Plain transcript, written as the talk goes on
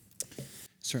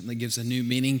Certainly gives a new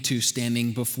meaning to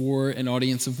standing before an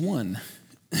audience of one.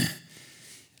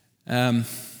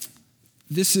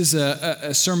 This is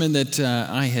a sermon that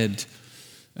I had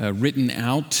written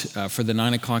out for the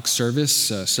 9 o'clock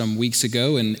service some weeks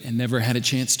ago and never had a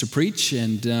chance to preach.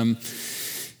 And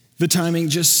the timing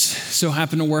just so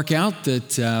happened to work out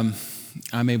that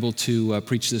I'm able to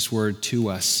preach this word to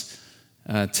us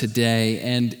today.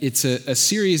 And it's a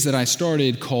series that I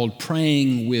started called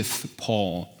Praying with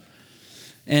Paul.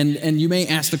 And you may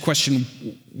ask the question,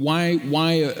 why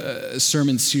a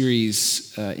sermon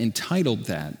series entitled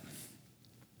that?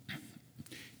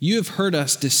 You have heard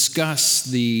us discuss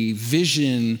the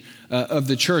vision of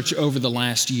the church over the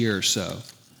last year or so.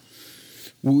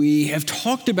 We have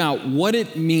talked about what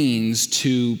it means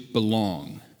to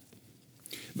belong.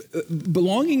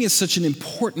 Belonging is such an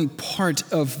important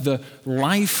part of the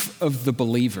life of the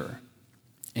believer.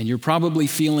 And you're probably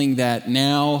feeling that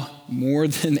now more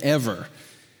than ever.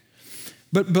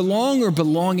 But belong or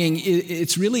belonging,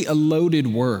 it's really a loaded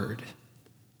word.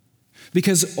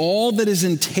 Because all that is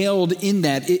entailed in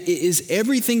that is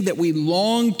everything that we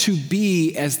long to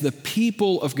be as the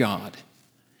people of God.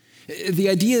 The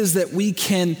idea is that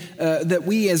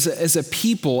we as a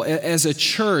people, as a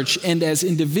church, and as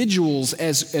individuals,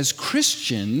 as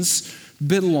Christians,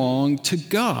 belong to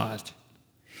God.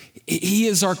 He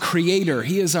is our creator.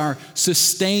 He is our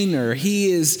sustainer.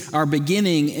 He is our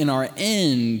beginning and our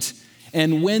end.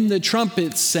 And when the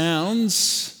trumpet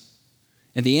sounds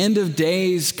and the end of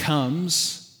days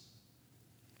comes,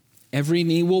 every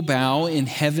knee will bow in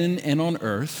heaven and on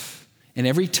earth, and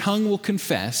every tongue will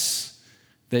confess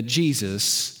that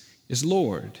Jesus is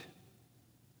Lord.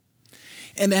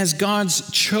 And as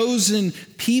God's chosen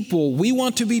people, we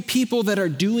want to be people that are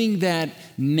doing that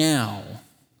now.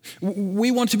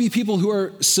 We want to be people who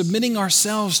are submitting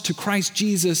ourselves to Christ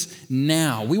Jesus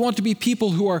now. We want to be people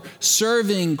who are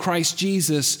serving Christ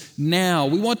Jesus now.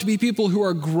 We want to be people who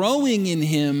are growing in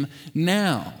Him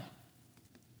now.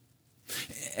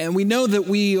 And we know that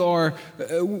we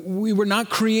were not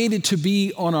created to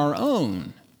be on our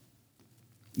own.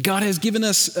 God has given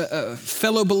us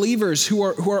fellow believers who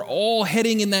are all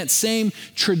heading in that same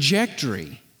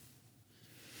trajectory.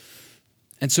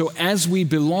 And so as we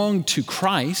belong to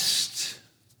Christ,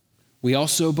 we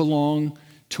also belong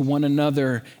to one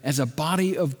another as a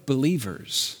body of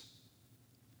believers.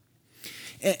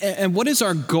 And what is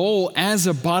our goal as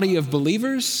a body of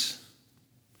believers?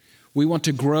 We want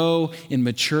to grow in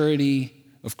maturity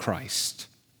of Christ.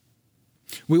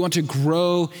 We want to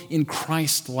grow in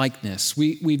Christ likeness.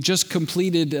 We've just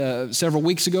completed, several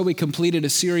weeks ago, we completed a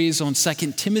series on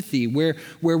 2 Timothy where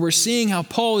we're seeing how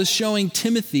Paul is showing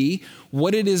Timothy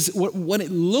what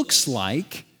it looks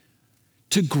like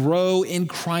to grow in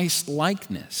Christ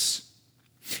likeness.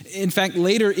 In fact,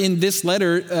 later in this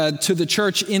letter to the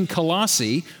church in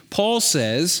Colossae, Paul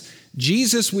says,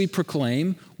 Jesus we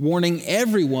proclaim, warning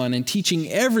everyone and teaching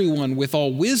everyone with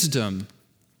all wisdom,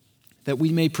 that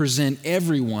we may present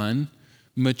everyone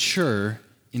mature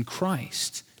in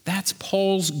Christ. That's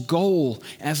Paul's goal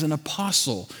as an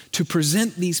apostle, to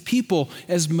present these people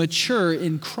as mature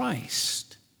in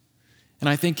Christ. And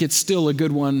I think it's still a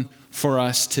good one for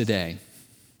us today.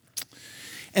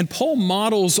 And Paul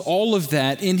models all of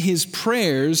that in his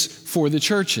prayers for the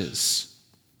churches.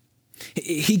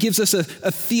 He gives us a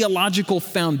theological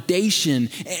foundation,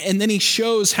 and then he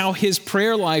shows how his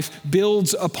prayer life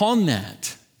builds upon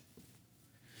that.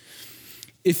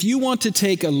 If you want to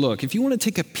take a look, if you want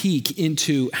to take a peek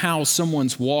into how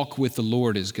someone's walk with the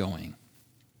Lord is going,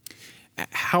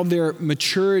 how their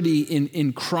maturity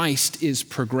in Christ is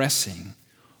progressing,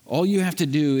 all you have to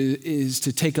do is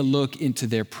to take a look into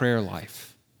their prayer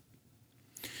life.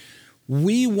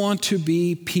 We want to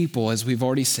be people, as we've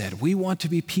already said, we want to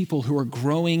be people who are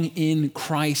growing in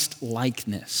Christ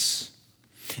likeness.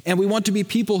 And we want to be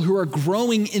people who are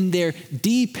growing in their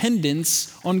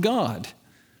dependence on God.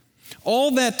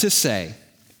 All that to say,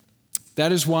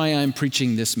 that is why I'm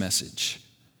preaching this message.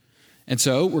 And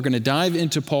so we're going to dive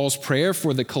into Paul's prayer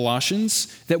for the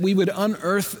Colossians, that we would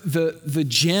unearth the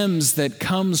gems that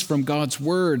comes from God's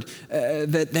word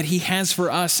that he has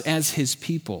for us as his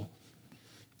people.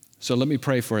 So let me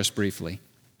pray for us briefly.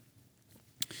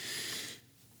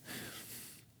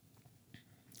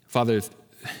 Father,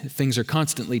 things are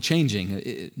constantly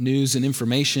changing. News and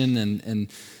information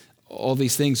and all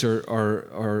these things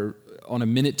are on a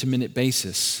minute-to-minute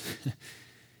basis.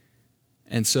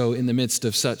 And so in the midst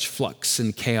of such flux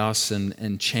and chaos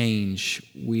and change,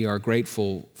 we are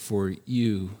grateful for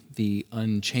you, the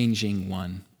unchanging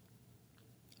one.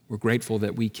 We're grateful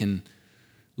that we can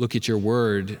look at your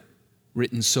word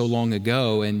written so long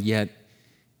ago, and yet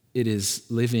it is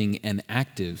living and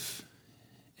active,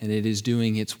 and it is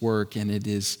doing its work, and it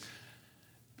is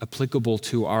applicable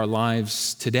to our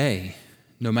lives today,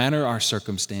 no matter our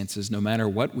circumstances, no matter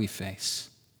what we face.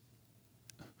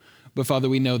 But Father,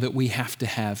 we know that we have to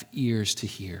have ears to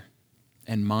hear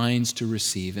and minds to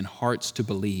receive and hearts to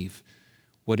believe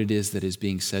what it is that is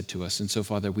being said to us. And so,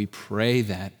 Father, we pray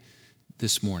that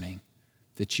this morning,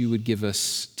 that you would give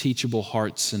us teachable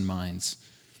hearts and minds,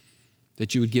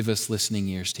 that you would give us listening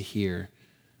ears to hear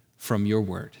from your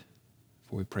word.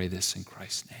 For we pray this in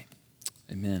Christ's name.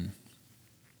 Amen.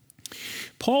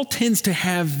 Paul tends to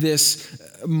have this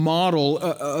model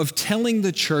of telling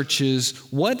the churches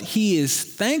what he is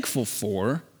thankful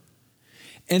for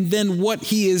and then what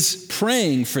he is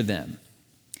praying for them.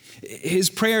 His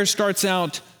prayer starts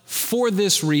out, "For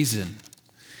this reason."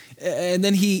 And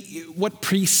then what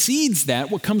precedes that,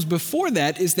 what comes before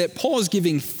that, is that Paul is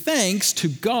giving thanks to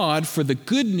God for the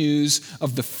good news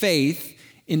of the faith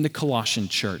in the Colossian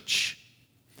church.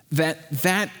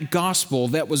 That gospel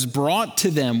that was brought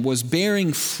to them was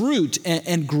bearing fruit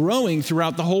and growing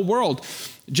throughout the whole world.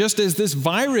 Just as this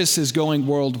virus is going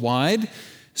worldwide,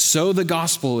 so the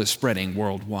gospel is spreading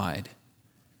worldwide.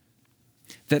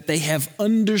 That they have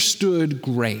understood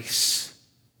grace.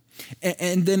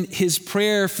 And then his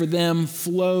prayer for them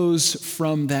flows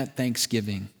from that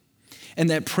thanksgiving. And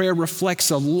that prayer reflects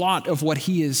a lot of what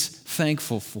he is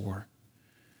thankful for.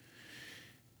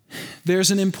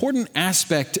 There's an important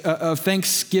aspect of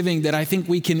thanksgiving that I think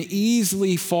we can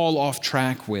easily fall off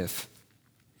track with.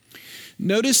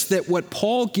 Notice that what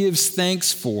Paul gives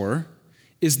thanks for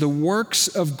is the works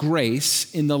of grace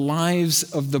in the lives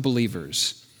of the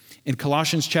believers. In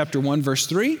Colossians chapter 1, verse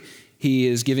 3, he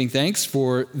is giving thanks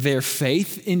for their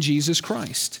faith in Jesus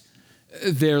Christ,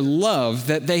 their love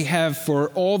that they have for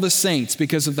all the saints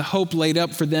because of the hope laid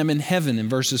up for them in heaven in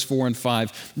verses 4 and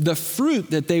 5, the fruit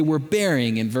that they were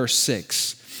bearing in verse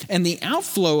 6. And the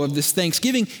outflow of this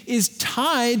thanksgiving is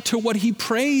tied to what he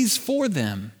prays for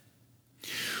them.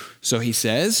 So he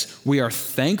says, we are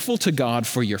thankful to God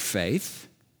for your faith.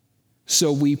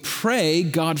 So we pray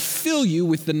God fill you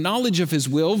with the knowledge of his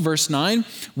will, verse 9,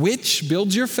 which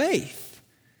builds your faith.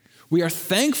 We are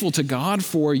thankful to God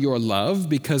for your love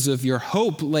because of your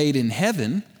hope laid in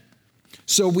heaven.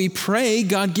 So we pray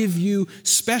God give you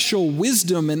special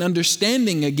wisdom and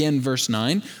understanding, again, verse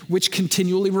 9, which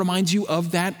continually reminds you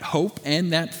of that hope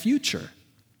and that future.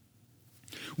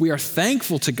 We are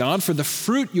thankful to God for the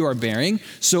fruit you are bearing.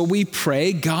 So we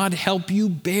pray God help you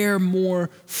bear more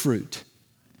fruit.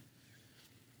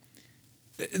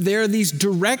 There are these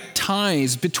direct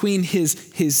ties between his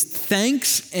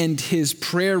thanks and his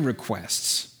prayer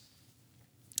requests.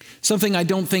 Something I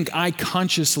don't think I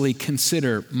consciously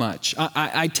consider much.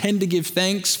 I tend to give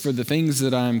thanks for the things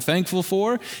that I'm thankful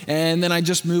for, and then I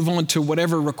just move on to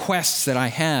whatever requests that I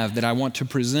have that I want to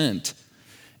present.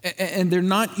 And they're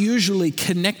not usually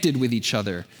connected with each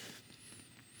other.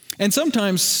 And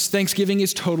sometimes Thanksgiving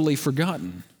is totally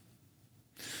forgotten.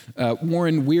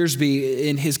 Warren Wiersbe,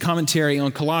 in his commentary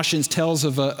on Colossians, tells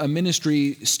of a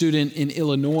ministry student in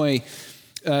Illinois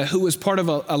who was part of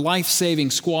a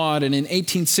life-saving squad. And in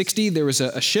 1860, there was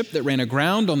a ship that ran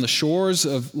aground on the shores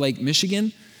of Lake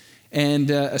Michigan. And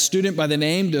a student by the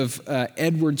name of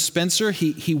Edward Spencer,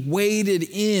 he waded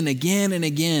in again and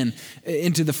again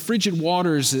into the frigid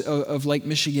waters of Lake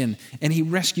Michigan, and he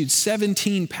rescued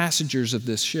 17 passengers of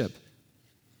this ship.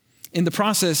 In the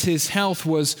process, his health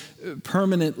was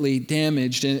permanently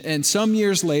damaged, and some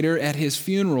years later at his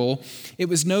funeral, it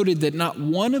was noted that not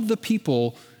one of the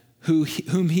people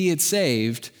whom he had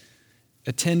saved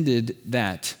attended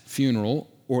that funeral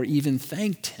or even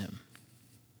thanked him.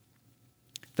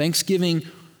 Thanksgiving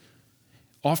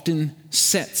often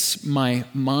sets my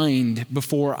mind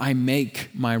before I make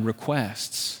my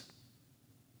requests.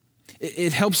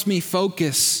 It helps me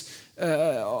focus,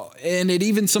 and it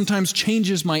even sometimes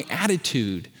changes my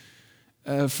attitude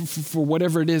for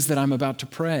whatever it is that I'm about to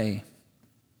pray.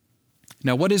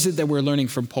 Now, what is it that we're learning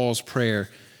from Paul's prayer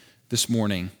this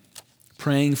morning?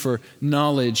 Praying for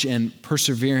knowledge and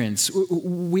perseverance.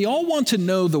 We all want to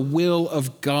know the will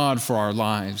of God for our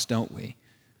lives, don't we?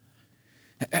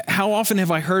 How often have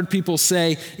I heard people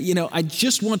say, I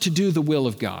just want to do the will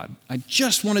of God. I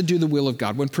just want to do the will of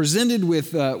God. When presented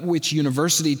with which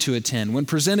university to attend, when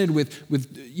presented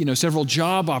with several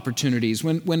job opportunities,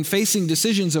 when facing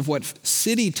decisions of what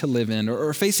city to live in,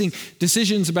 or facing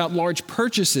decisions about large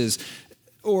purchases,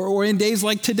 or in days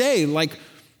like today, like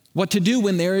what to do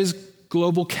when there is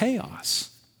global chaos.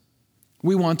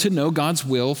 We want to know God's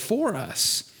will for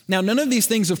us. Now, none of these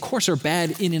things, of course, are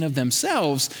bad in and of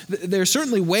themselves. There are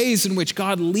certainly ways in which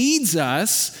God leads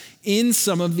us in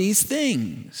some of these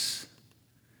things.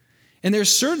 And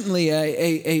there's certainly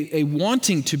a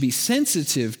wanting to be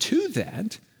sensitive to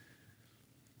that.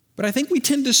 But I think we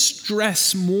tend to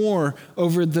stress more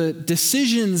over the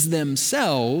decisions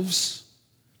themselves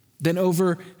than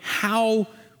over how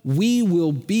we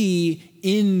will be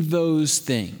in those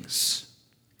things.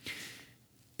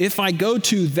 If I go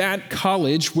to that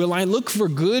college, will I look for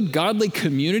good, godly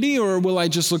community, or will I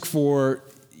just look for,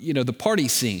 the party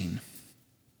scene?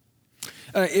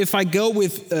 If I go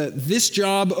with this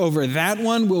job over that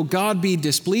one, will God be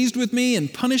displeased with me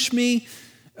and punish me?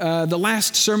 The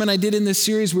last sermon I did in this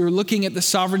series, we were looking at the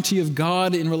sovereignty of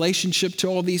God in relationship to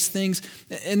all these things.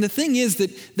 And the thing is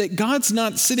that God's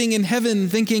not sitting in heaven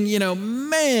thinking,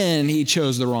 man, he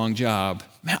chose the wrong job.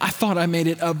 Man, I thought I made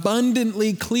it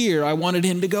abundantly clear I wanted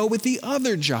him to go with the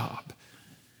other job.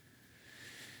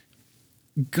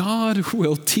 God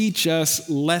will teach us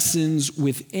lessons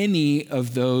with any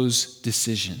of those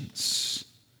decisions.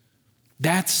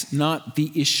 That's not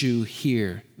the issue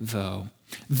here, though.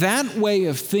 That way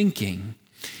of thinking,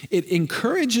 it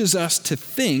encourages us to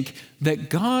think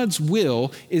that God's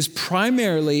will is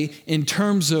primarily in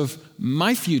terms of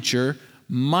my future,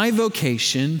 my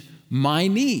vocation, my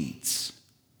needs.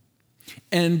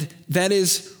 And that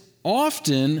is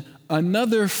often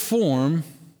another form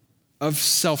of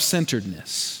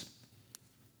self-centeredness.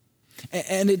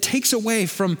 And it takes away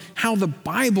from how the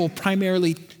Bible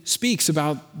primarily speaks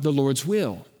about the Lord's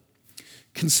will.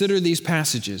 Consider these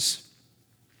passages.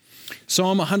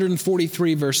 Psalm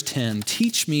 143, verse 10,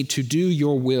 "Teach me to do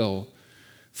your will,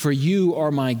 for you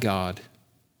are my God.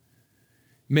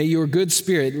 May your good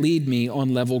spirit lead me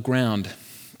on level ground."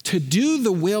 To do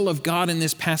the will of God in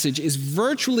this passage is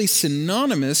virtually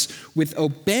synonymous with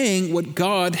obeying what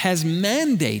God has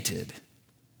mandated.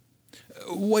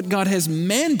 What God has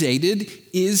mandated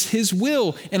is his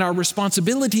will, and our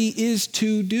responsibility is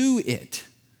to do it.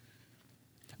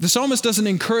 The psalmist doesn't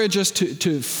encourage us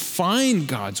to find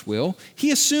God's will. He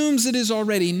assumes it is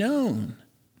already known.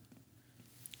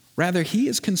 Rather, he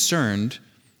is concerned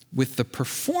with the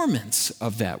performance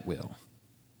of that will.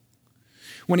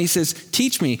 When he says,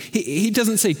 teach me, he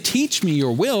doesn't say, teach me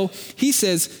your will. He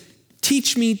says,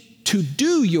 teach me to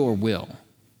do your will.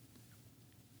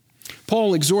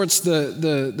 Paul exhorts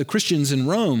the Christians in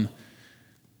Rome,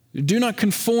 do not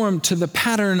conform to the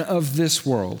pattern of this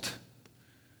world,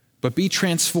 but be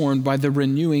transformed by the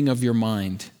renewing of your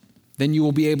mind. Then you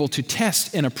will be able to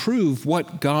test and approve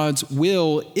what God's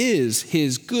will is,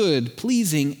 his good,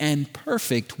 pleasing, and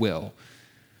perfect will.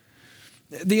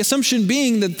 The assumption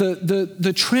being that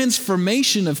the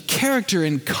transformation of character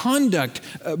and conduct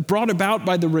brought about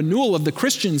by the renewal of the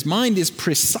Christian's mind is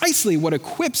precisely what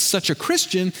equips such a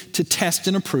Christian to test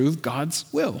and approve God's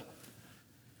will.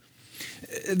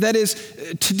 That is,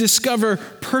 to discover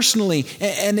personally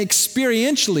and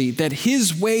experientially that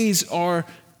his ways are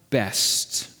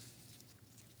best.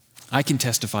 I can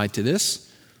testify to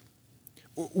this.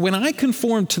 When I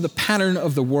conform to the pattern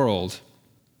of the world,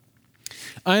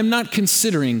 I am not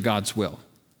considering God's will.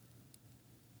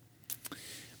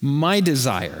 My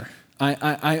desire,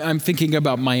 I'm thinking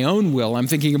about my own will, I'm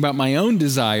thinking about my own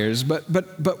desires,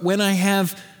 but when I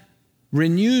have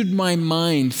renewed my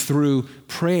mind through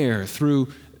prayer, through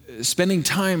spending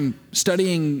time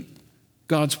studying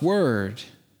God's word,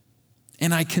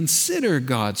 and I consider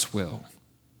God's will,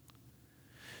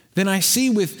 then I see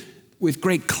with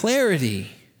great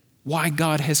clarity why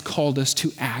God has called us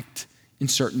to act in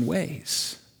certain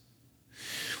ways.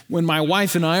 When my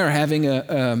wife and I are having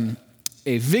a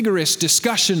vigorous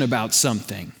discussion about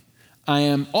something,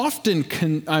 I'm often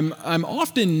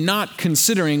not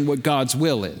considering what God's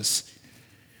will is.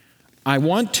 I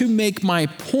want to make my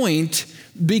point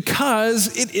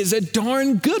because it is a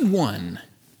darn good one,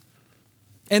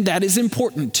 and that is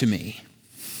important to me,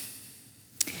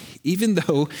 even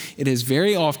though it is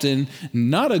very often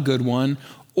not a good one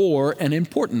or an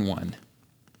important one.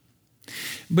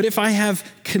 But if I have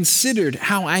considered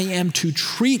how I am to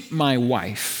treat my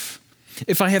wife,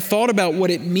 if I have thought about what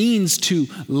it means to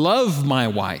love my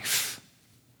wife,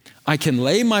 I can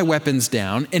lay my weapons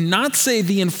down and not say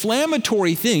the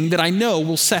inflammatory thing that I know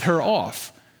will set her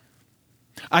off.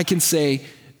 I can say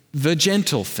the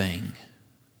gentle thing.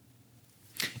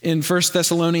 In 1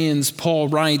 Thessalonians, Paul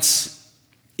writes,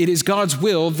 "It is God's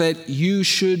will that you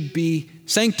should be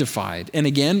sanctified. And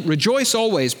again, rejoice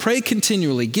always, pray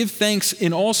continually, give thanks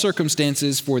in all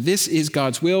circumstances, for this is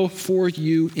God's will for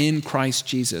you in Christ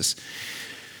Jesus."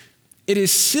 It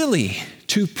is silly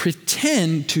to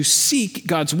pretend to seek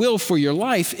God's will for your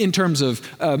life in terms of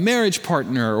a marriage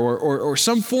partner or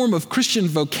some form of Christian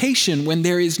vocation when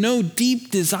there is no deep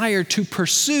desire to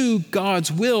pursue God's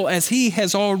will as He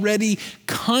has already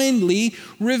kindly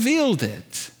revealed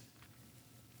it.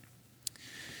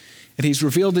 And He's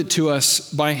revealed it to us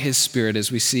by His Spirit,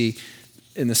 as we see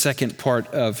in the second part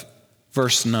of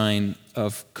verse 9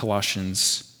 of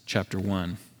Colossians chapter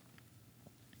 1.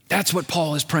 That's what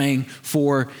Paul is praying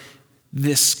for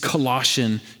this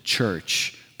Colossian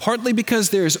church, partly because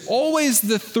there's always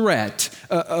the threat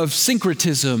of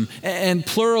syncretism and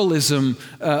pluralism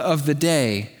of the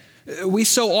day. We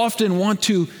so often want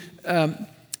to,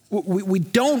 we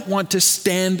don't want to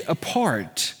stand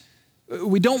apart.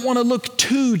 We don't want to look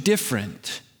too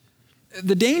different.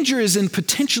 The danger is in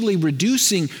potentially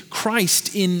reducing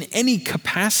Christ in any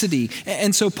capacity.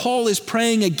 And so Paul is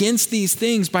praying against these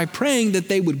things by praying that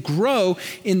they would grow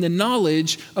in the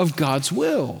knowledge of God's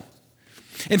will.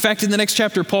 In fact, in the next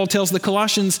chapter, Paul tells the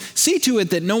Colossians, see to it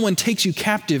that no one takes you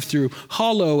captive through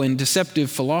hollow and deceptive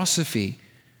philosophy,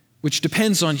 which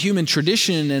depends on human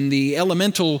tradition and the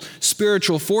elemental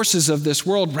spiritual forces of this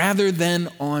world rather than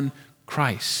on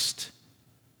Christ.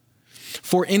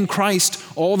 For in Christ,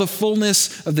 all the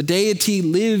fullness of the deity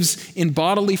lives in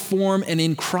bodily form, and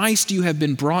in Christ you have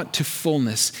been brought to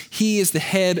fullness. He is the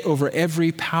head over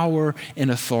every power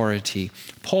and authority.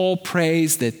 Paul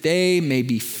prays that they may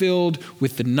be filled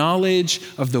with the knowledge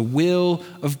of the will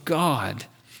of God,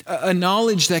 a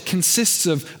knowledge that consists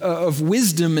of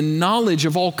wisdom and knowledge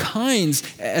of all kinds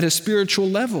at a spiritual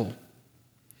level.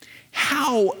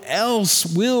 How else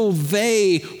will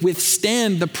they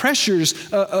withstand the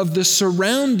pressures of the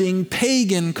surrounding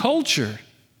pagan culture?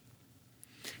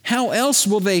 How else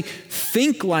will they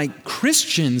think like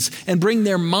Christians and bring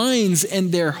their minds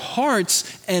and their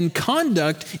hearts and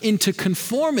conduct into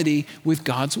conformity with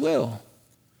God's will?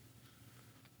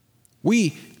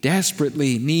 We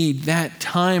desperately need that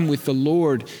time with the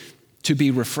Lord to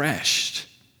be refreshed,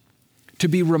 to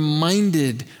be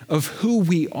reminded of who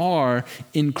we are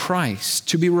in Christ,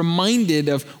 to be reminded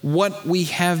of what we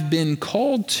have been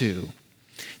called to.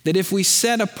 That if we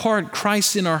set apart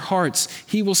Christ in our hearts,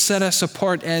 He will set us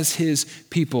apart as His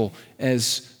people,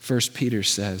 as 1 Peter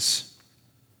says.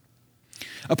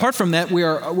 Apart from that,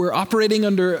 we're operating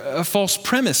under a false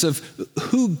premise of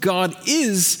who God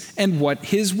is and what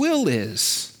His will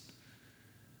is.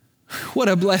 What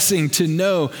a blessing to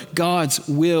know God's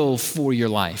will for your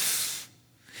life.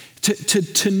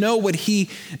 To know what He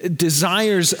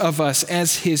desires of us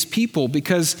as His people,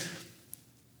 because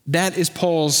that is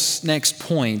Paul's next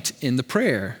point in the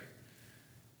prayer.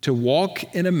 To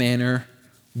walk in a manner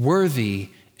worthy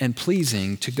and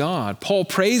pleasing to God. Paul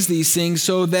prays these things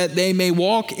so that they may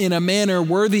walk in a manner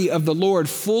worthy of the Lord,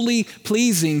 fully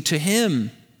pleasing to Him.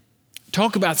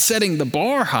 Talk about setting the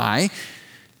bar high,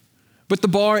 but the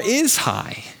bar is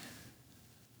high.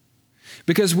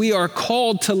 Because we are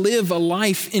called to live a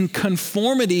life in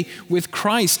conformity with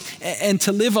Christ and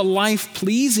to live a life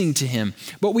pleasing to Him.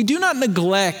 But we do not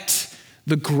neglect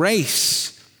the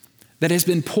grace that has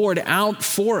been poured out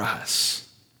for us.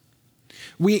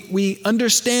 We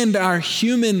understand our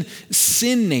human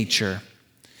sin nature,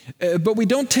 but we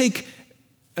don't take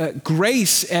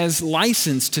grace as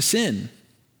license to sin.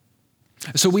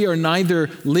 So we are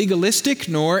neither legalistic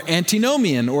nor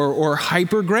antinomian or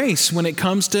hyper grace when it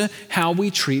comes to how we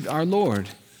treat our Lord.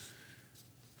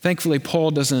 Thankfully,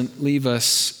 Paul doesn't leave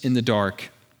us in the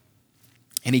dark.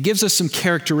 And he gives us some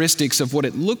characteristics of what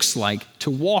it looks like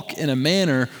to walk in a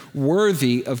manner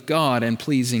worthy of God and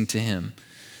pleasing to Him.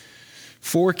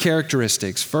 4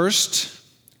 characteristics. First,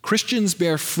 Christians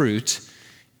bear fruit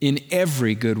in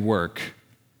every good work.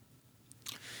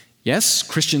 Yes,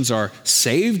 Christians are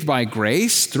saved by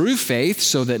grace through faith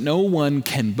so that no one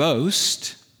can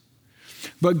boast.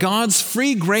 But God's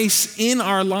free grace in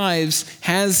our lives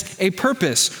has a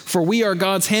purpose, for we are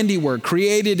God's handiwork,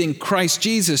 created in Christ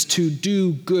Jesus to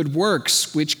do good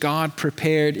works, which God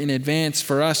prepared in advance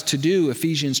for us to do,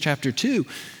 Ephesians chapter 2.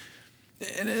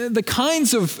 The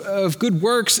kinds of good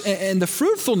works and the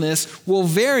fruitfulness will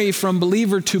vary from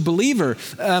believer to believer.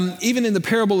 Even in the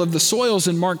parable of the soils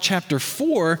in Mark chapter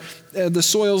 4, the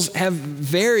soils have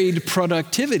varied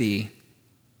productivity.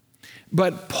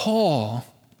 But Paul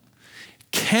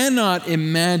cannot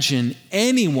imagine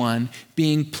anyone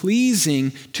being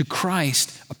pleasing to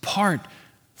Christ apart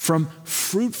from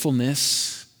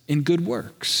fruitfulness in good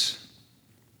works.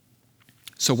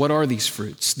 So what are these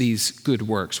fruits, these good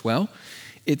works? Well,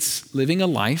 It's living a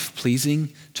life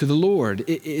pleasing to the Lord.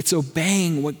 It's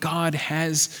obeying what God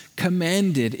has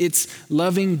commanded. It's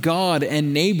loving God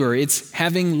and neighbor. It's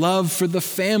having love for the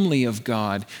family of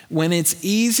God when it's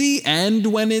easy and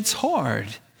when it's hard.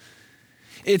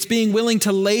 It's being willing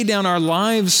to lay down our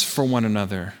lives for one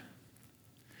another.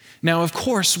 Now, of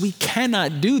course, we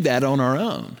cannot do that on our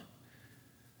own.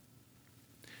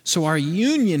 So our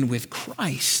union with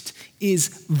Christ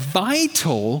is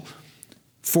vital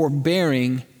for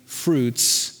bearing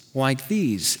fruits like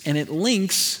these. And it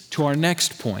links to our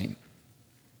next point,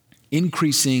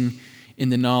 increasing in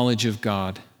the knowledge of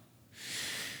God.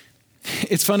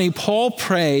 It's funny, Paul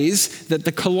prays that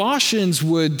the Colossians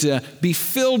would be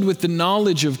filled with the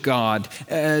knowledge of God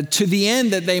to the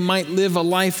end that they might live a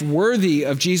life worthy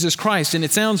of Jesus Christ. And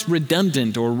it sounds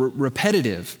redundant or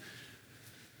repetitive.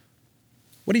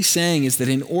 What he's saying is that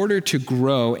in order to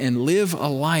grow and live a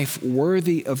life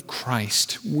worthy of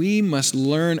Christ, we must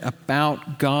learn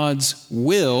about God's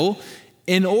will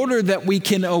in order that we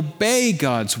can obey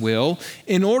God's will,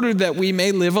 in order that we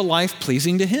may live a life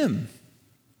pleasing to Him.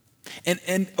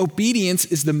 And obedience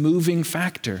is the moving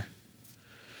factor.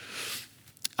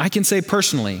 I can say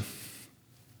personally,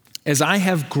 as I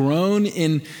have grown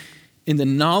in the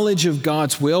knowledge of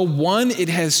God's will, one, it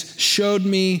has showed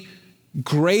me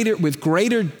with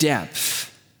greater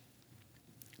depth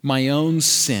my own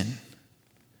sin,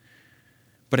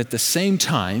 but at the same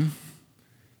time,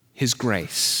 His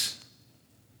grace.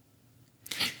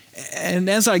 And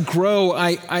as I grow,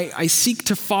 I seek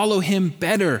to follow Him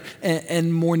better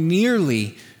and more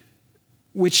nearly,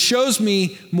 which shows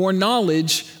me more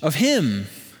knowledge of Him.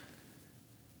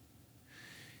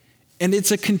 And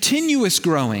it's a continuous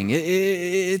growing.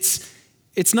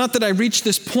 It's not that I reach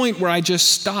this point where I just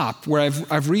stop, where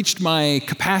I've reached my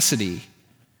capacity.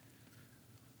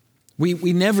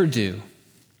 We never do.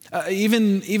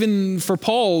 Even for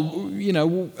Paul,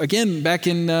 again, back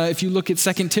in, if you look at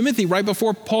 2 Timothy, right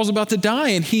before Paul's about to die,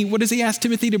 and what does he ask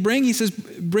Timothy to bring? He says,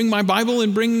 bring my Bible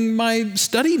and bring my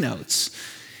study notes.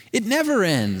 It never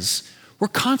ends. We're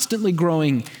constantly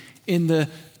growing in the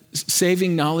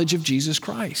saving knowledge of Jesus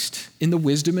Christ, in the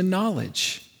wisdom and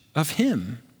knowledge of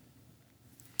Him.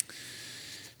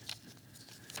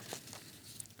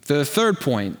 The third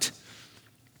point,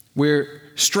 we're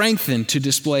strengthened to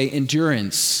display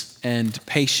endurance and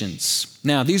patience.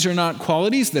 Now, these are not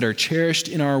qualities that are cherished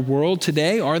in our world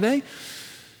today, are they?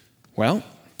 Well,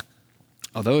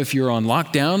 although if you're on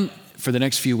lockdown for the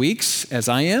next few weeks, as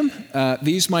I am,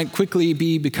 these might quickly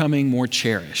be becoming more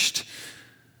cherished.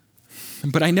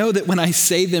 But I know that when I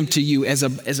say them to you as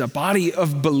a body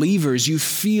of believers, you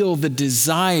feel the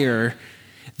desire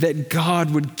that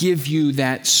God would give you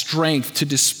that strength to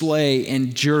display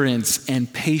endurance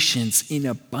and patience in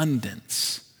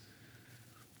abundance.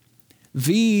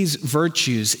 These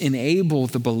virtues enable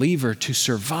the believer to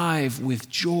survive with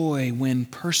joy when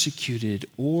persecuted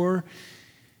or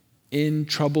in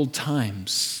troubled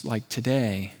times like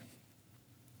today.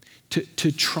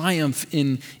 To triumph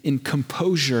in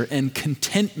composure and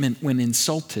contentment when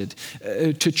insulted.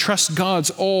 To trust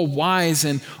God's all-wise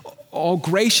and all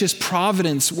gracious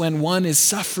providence when one is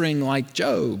suffering like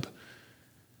Job.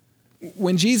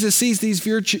 When Jesus sees these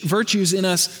virtues in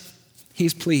us,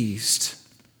 He's pleased.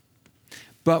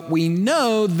 But we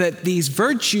know that these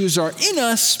virtues are in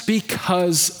us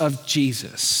because of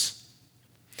Jesus.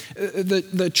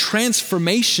 The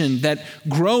transformation that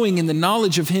growing in the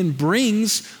knowledge of Him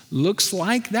brings looks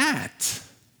like that.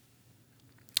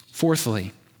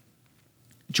 Fourthly,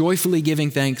 joyfully giving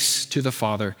thanks to the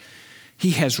Father.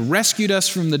 He has rescued us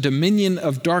from the dominion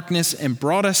of darkness and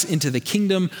brought us into the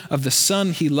kingdom of the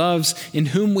Son He loves, in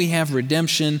whom we have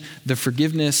redemption, the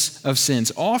forgiveness of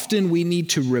sins. Often we need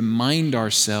to remind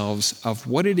ourselves of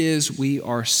what it is we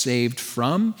are saved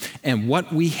from and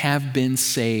what we have been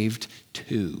saved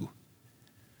to.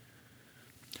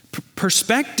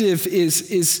 Perspective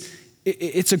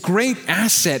it's a great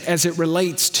asset as it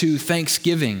relates to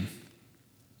thanksgiving.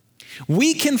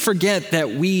 We can forget that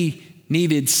we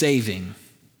needed saving,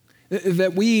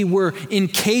 that we were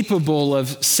incapable of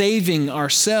saving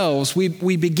ourselves. We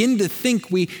begin to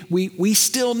think we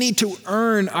still need to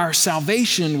earn our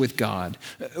salvation with God.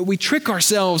 We trick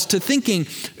ourselves to thinking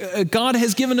God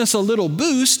has given us a little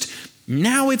boost,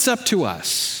 now it's up to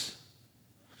us.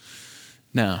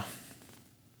 No,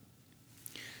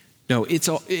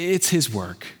 it's His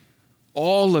work.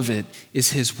 All of it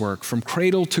is His work. From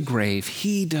cradle to grave,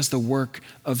 He does the work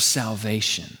of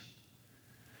salvation.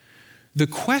 The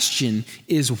question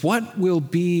is, what will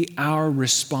be our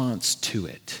response to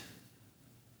it?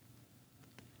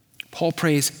 Paul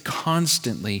prays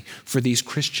constantly for these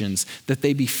Christians that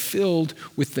they be filled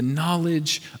with the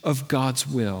knowledge of God's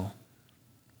will.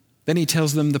 Then he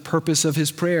tells them the purpose of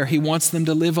his prayer. He wants them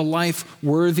to live a life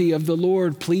worthy of the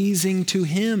Lord, pleasing to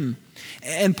him.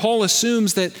 And Paul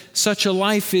assumes that such a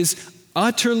life is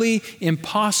utterly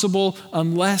impossible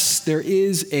unless there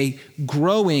is a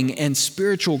growing and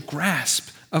spiritual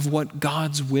grasp of what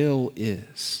God's will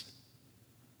is.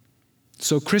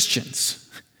 So Christians,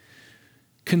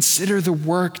 consider the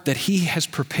work that he has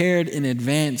prepared in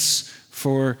advance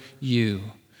for you.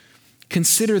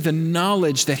 Consider the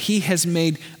knowledge that he has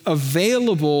made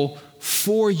available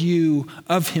for you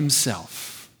of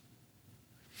himself.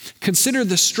 Consider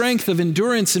the strength of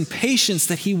endurance and patience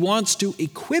that he wants to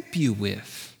equip you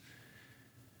with.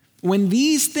 When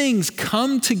these things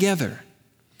come together,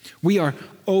 we are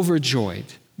overjoyed.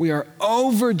 We are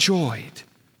overjoyed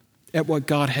at what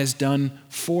God has done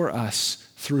for us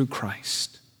through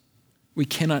Christ. We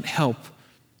cannot help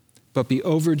but be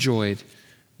overjoyed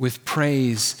with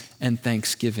praise and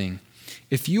thanksgiving.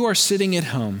 If you are sitting at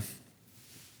home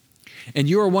and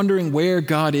you are wondering where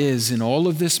God is in all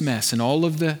of this mess and all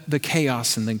of the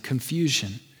chaos and the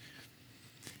confusion,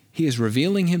 he is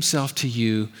revealing himself to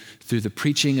you through the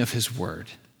preaching of his word.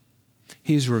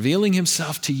 He is revealing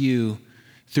himself to you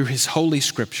through his holy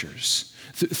scriptures,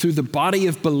 through the body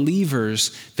of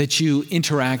believers that you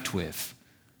interact with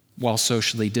while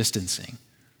socially distancing.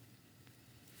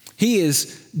 He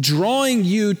is drawing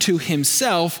you to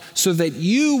himself so that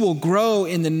you will grow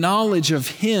in the knowledge of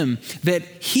him, that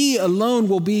he alone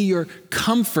will be your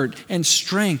comfort and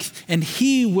strength, and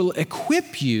he will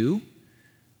equip you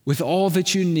with all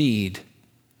that you need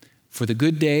for the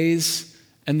good days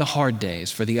and the hard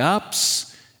days, for the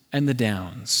ups and the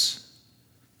downs.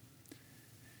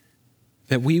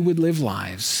 That we would live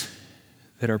lives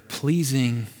that are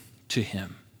pleasing to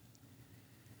him,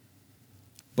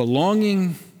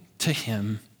 belonging to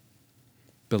him,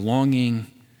 belonging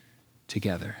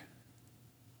together.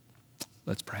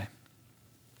 Let's pray.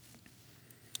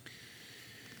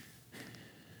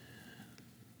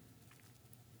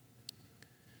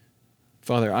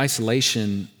 Father,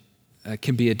 isolation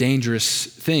can be a dangerous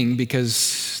thing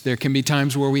because there can be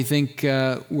times where we think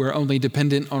we're only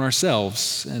dependent on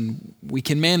ourselves and we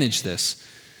can manage this.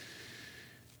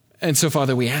 And so,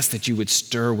 Father, we ask that you would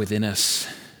stir within us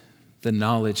the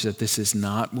knowledge that this is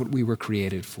not what we were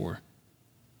created for,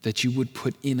 that you would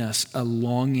put in us a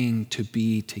longing to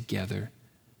be together,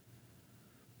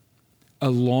 a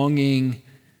longing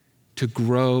to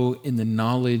grow in the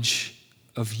knowledge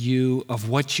of you, of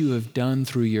what you have done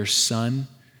through your Son,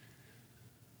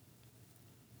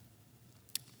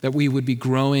 that we would be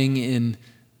growing in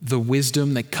the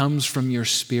wisdom that comes from your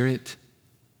Spirit.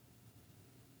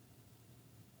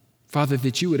 Father,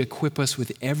 that you would equip us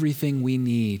with everything we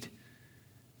need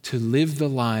to live the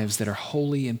lives that are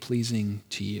holy and pleasing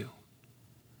to you.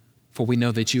 For we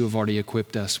know that you have already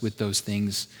equipped us with those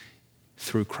things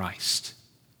through Christ.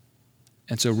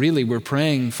 And so really we're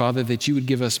praying, Father, that you would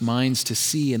give us minds to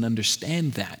see and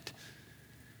understand that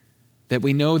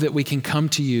we know that we can come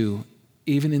to you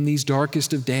even in these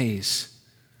darkest of days,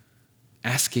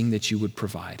 asking that you would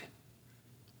provide,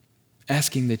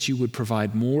 asking that you would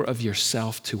provide more of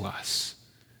yourself to us,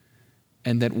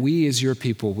 and that we as your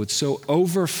people would so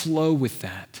overflow with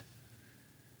that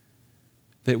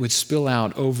it would spill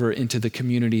out over into the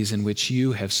communities in which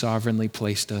you have sovereignly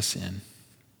placed us in.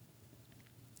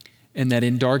 And that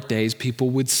in dark days,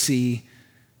 people would see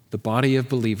the body of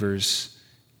believers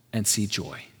and see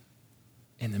joy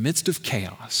in the midst of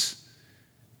chaos,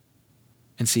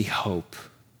 and see hope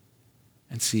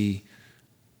and see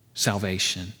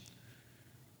salvation.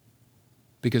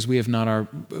 Because we have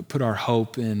not put our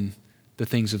hope in the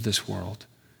things of this world,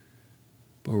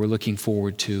 but we're looking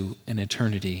forward to an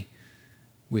eternity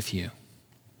with you.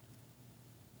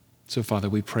 So, Father,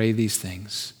 we pray these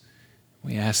things.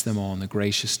 We ask them all in the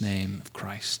gracious name of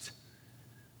Christ.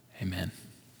 Amen.